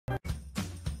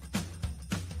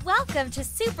Welcome to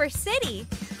Super City!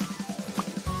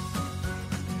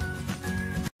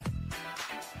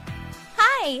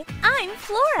 Hi, I'm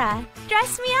Flora.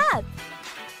 Dress me up!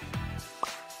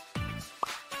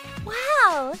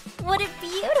 Wow, what a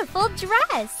beautiful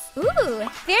dress! Ooh,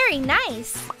 very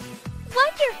nice!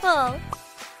 Wonderful!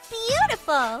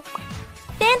 Beautiful!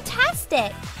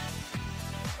 Fantastic!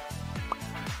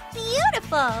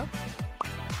 Beautiful!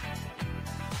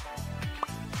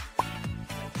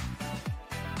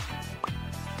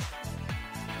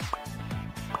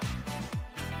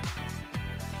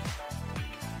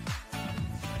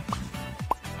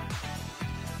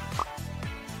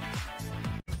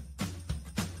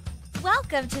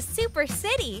 Welcome to Super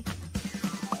City!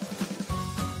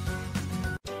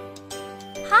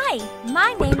 Hi,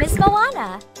 my name is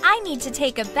Moana. I need to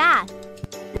take a bath.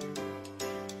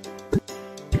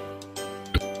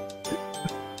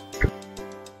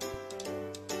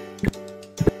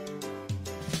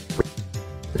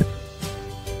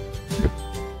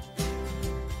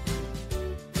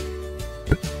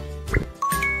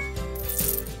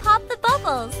 Pop the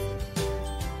bubbles.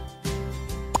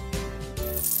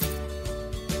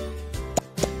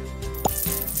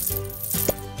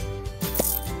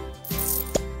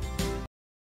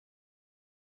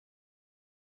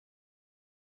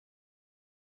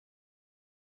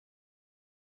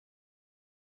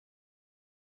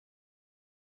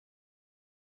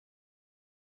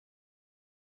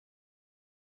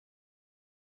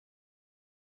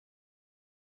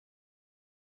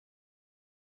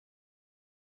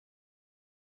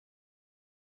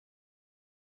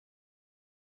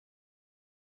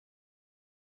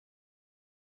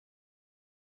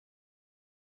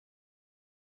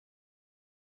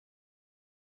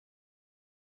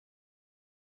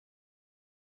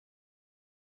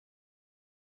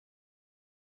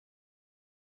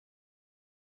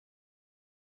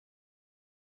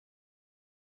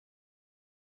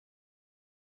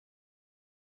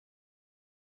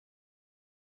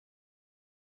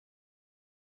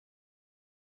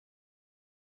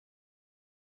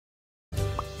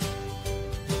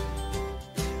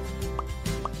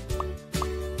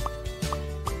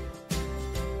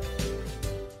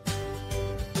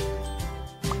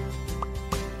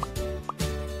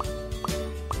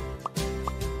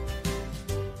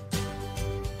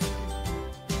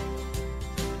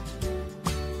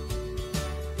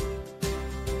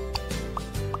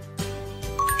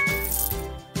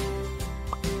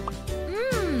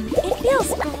 It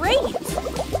feels great!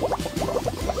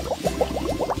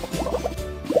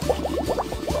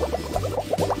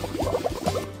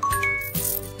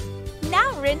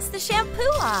 Now rinse the shampoo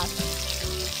off.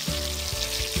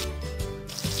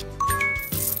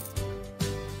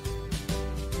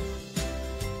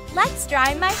 Let's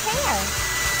dry my hair.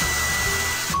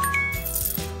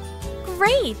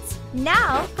 Great!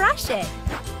 Now brush it.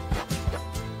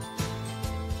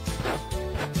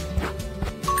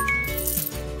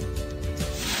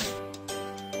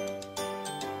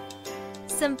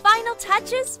 Some final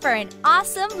touches for an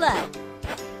awesome look.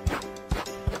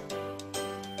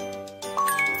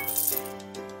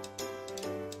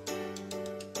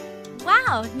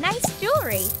 Wow, nice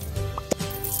jewelry.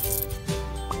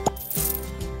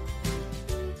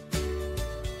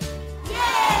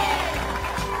 Yay!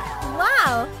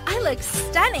 Wow, I look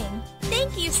stunning.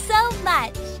 Thank you so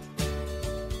much.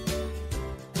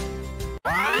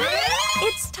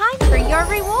 It's time for your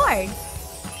reward.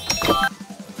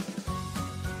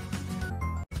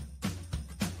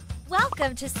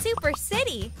 Welcome to Super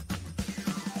City!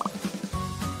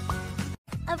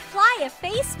 Apply a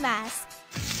face mask.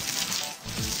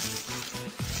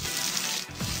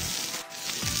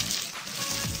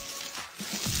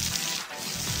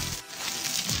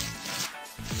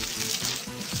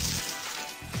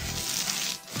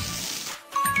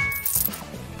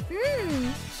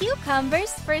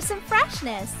 Cucumbers for some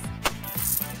freshness.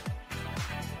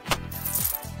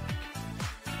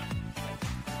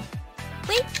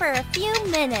 Wait for a few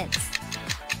minutes.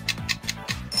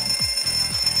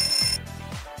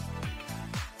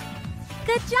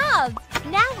 Good job!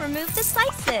 Now remove the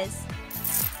slices.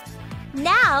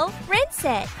 Now rinse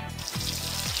it.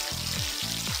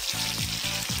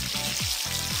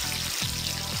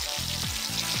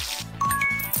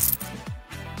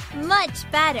 Much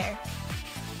better.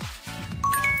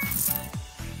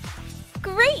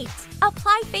 Great!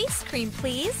 Apply face cream,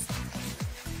 please.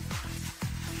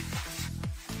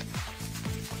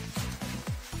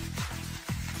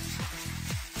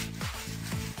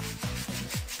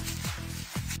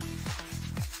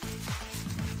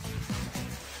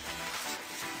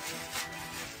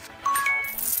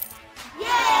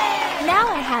 Now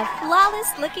I have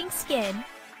flawless looking skin.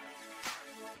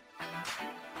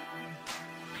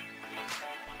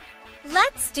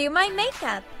 Let's do my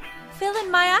makeup. Fill in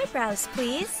my eyebrows,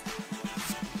 please.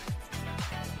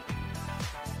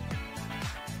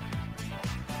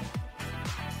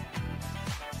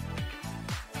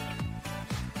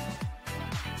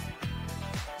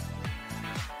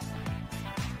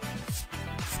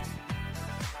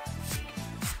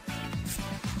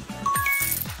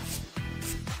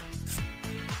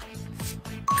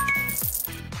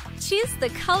 Choose the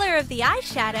color of the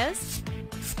eyeshadows.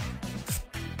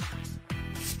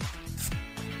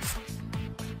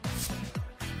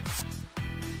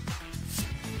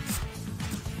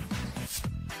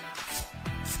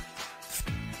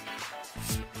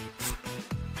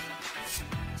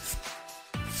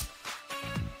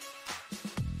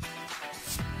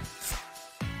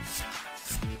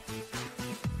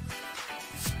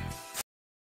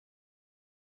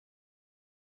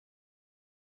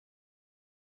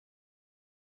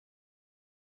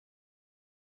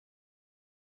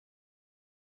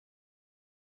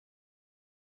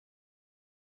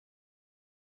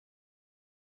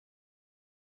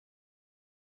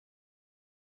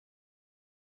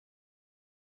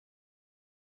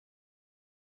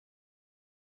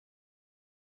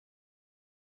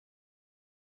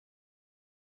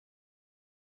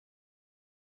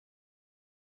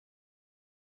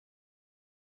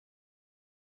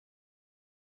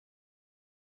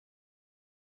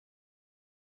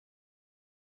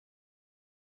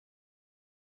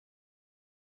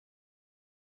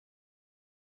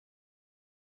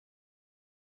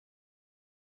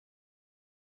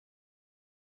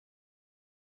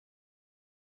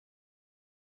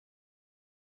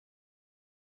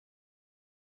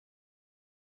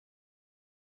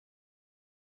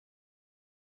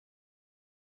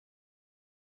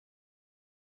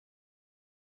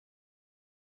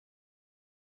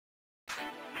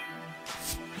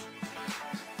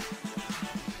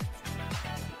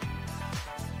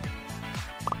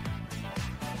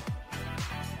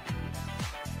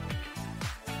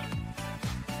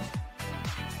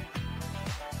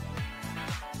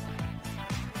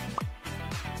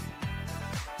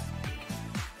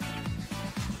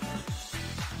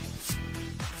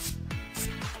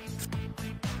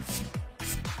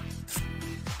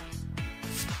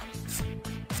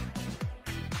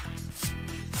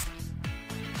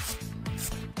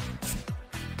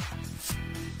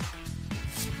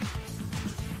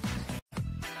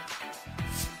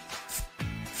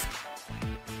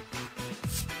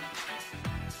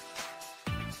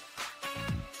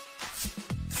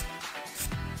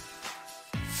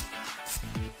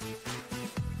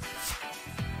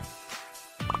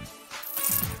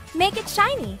 Make it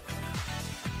shiny.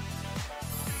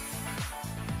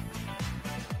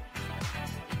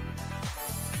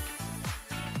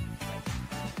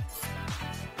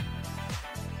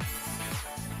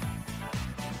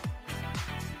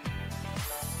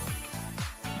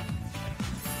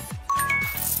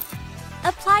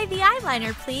 Apply the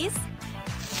eyeliner, please.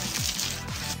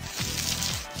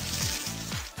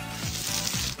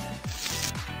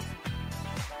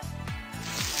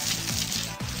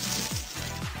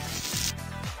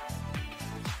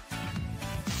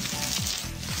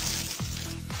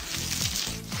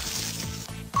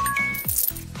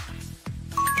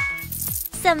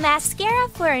 Some mascara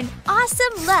for an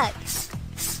awesome look.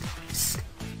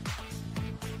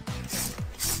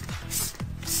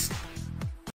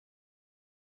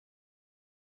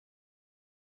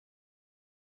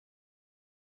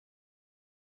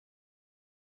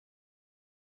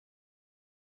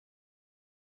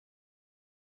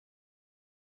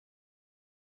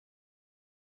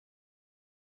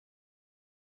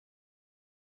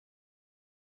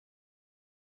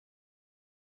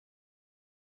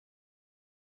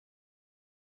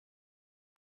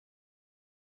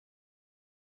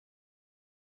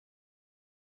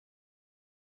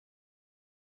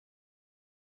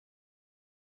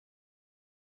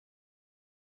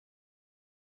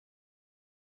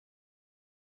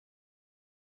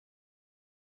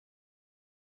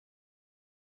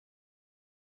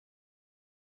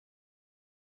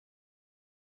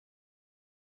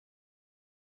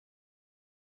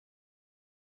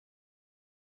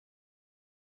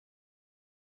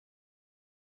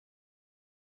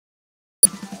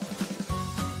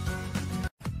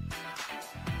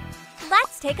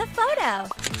 Let's take a photo.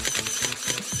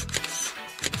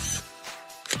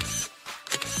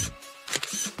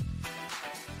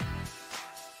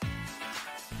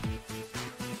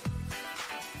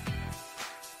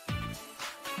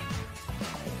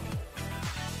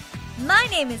 My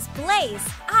name is Blaze.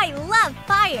 I love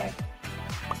fire.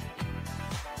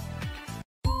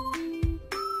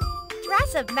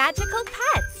 Dress up magical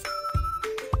pets.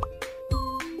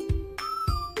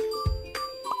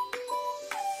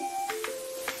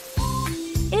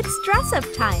 dress-up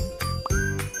time.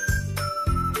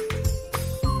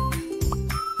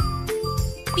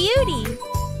 Beauty.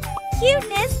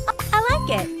 Cuteness. I like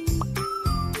it.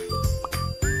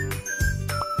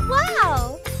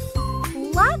 Wow!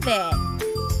 Love it!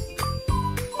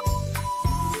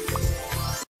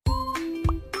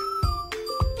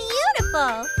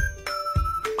 Beautiful!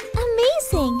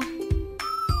 Amazing!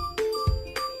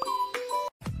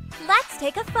 Let's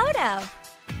take a photo.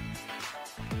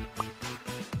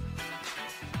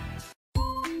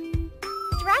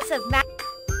 Dress up,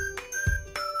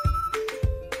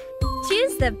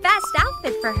 choose the best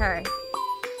outfit for her.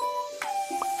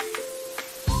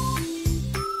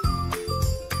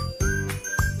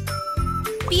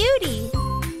 Beauty.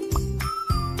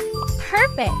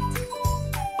 Perfect.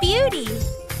 Beauty.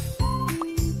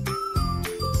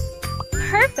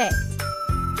 Perfect.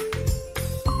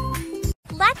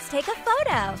 Let's take a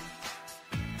photo.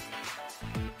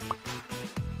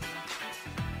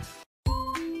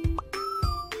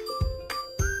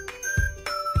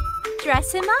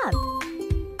 Dress him up.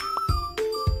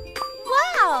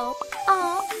 Wow!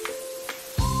 Aw.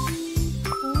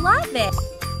 Love it.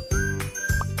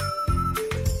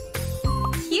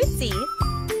 Cutesy.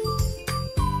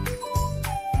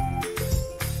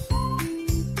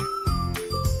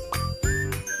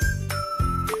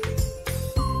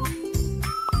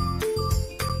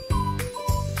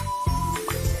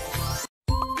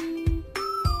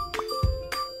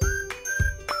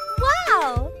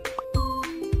 Wow!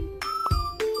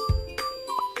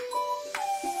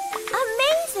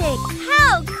 Amazing!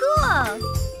 How cool!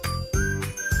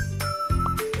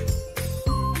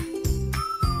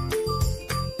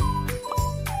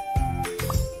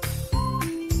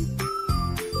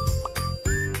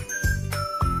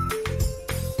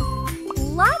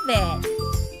 Love it!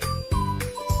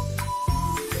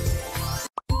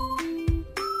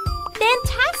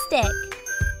 Fantastic!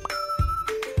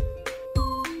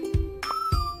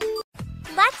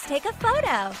 Let's take a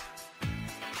photo.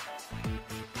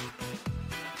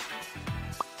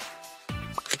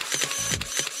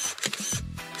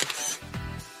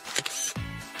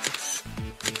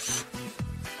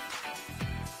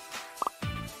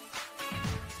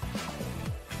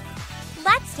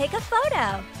 Let's take a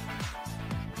photo.